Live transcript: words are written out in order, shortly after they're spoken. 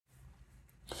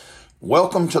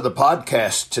Welcome to the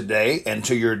podcast today and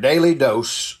to your daily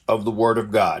dose of the Word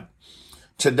of God.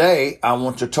 Today, I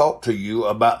want to talk to you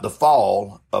about the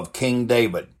fall of King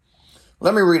David.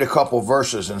 Let me read a couple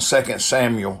verses in 2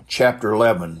 Samuel chapter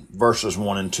 11, verses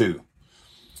 1 and 2.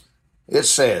 It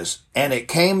says, "And it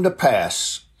came to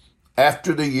pass,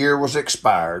 after the year was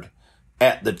expired,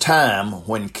 at the time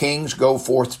when kings go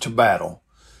forth to battle,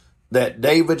 that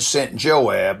David sent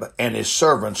Joab and his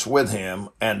servants with him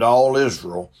and all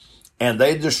Israel, and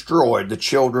they destroyed the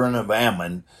children of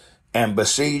Ammon and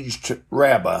besieged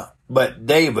Rabbah, but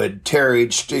David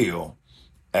tarried still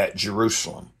at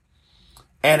Jerusalem.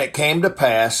 And it came to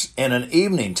pass in an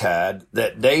eventide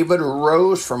that David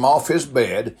arose from off his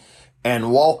bed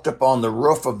and walked upon the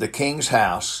roof of the king's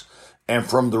house, and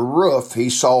from the roof he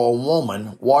saw a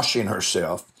woman washing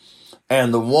herself,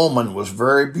 and the woman was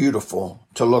very beautiful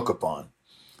to look upon."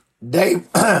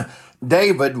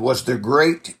 David was the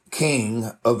great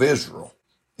king of Israel,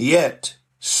 yet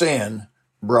sin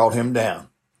brought him down.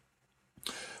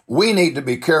 We need to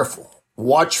be careful,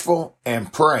 watchful,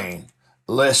 and praying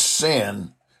lest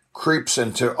sin creeps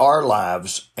into our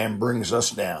lives and brings us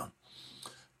down.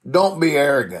 Don't be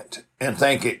arrogant and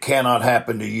think it cannot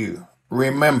happen to you.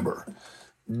 Remember,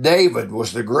 David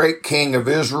was the great king of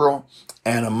Israel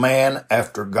and a man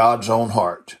after God's own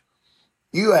heart.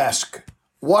 You ask,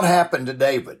 what happened to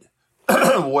David?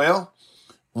 Well,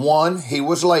 one, he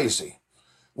was lazy.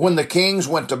 When the kings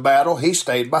went to battle, he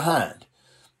stayed behind.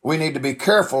 We need to be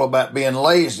careful about being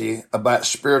lazy about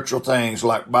spiritual things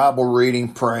like Bible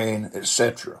reading, praying,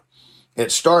 etc.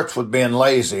 It starts with being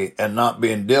lazy and not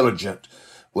being diligent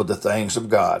with the things of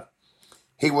God.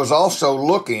 He was also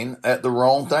looking at the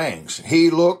wrong things. He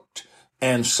looked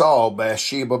and saw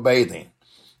Bathsheba bathing.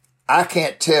 I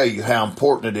can't tell you how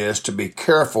important it is to be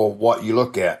careful what you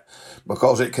look at,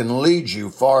 because it can lead you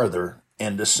farther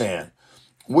into sin.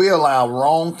 We allow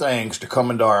wrong things to come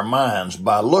into our minds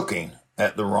by looking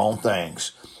at the wrong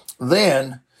things.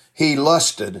 Then he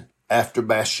lusted after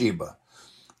Bathsheba.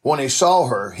 When he saw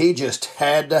her, he just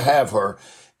had to have her,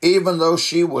 even though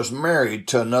she was married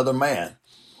to another man.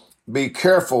 Be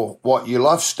careful what you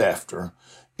lust after.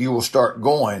 You will start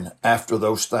going after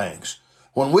those things.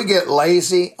 When we get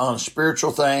lazy on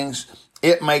spiritual things,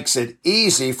 it makes it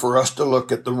easy for us to look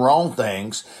at the wrong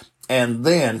things and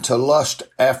then to lust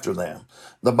after them.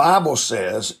 The Bible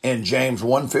says in James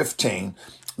 1:15,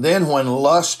 "Then when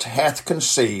lust hath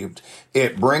conceived,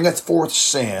 it bringeth forth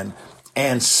sin,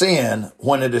 and sin,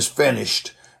 when it is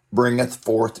finished, bringeth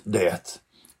forth death."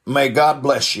 May God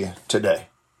bless you today.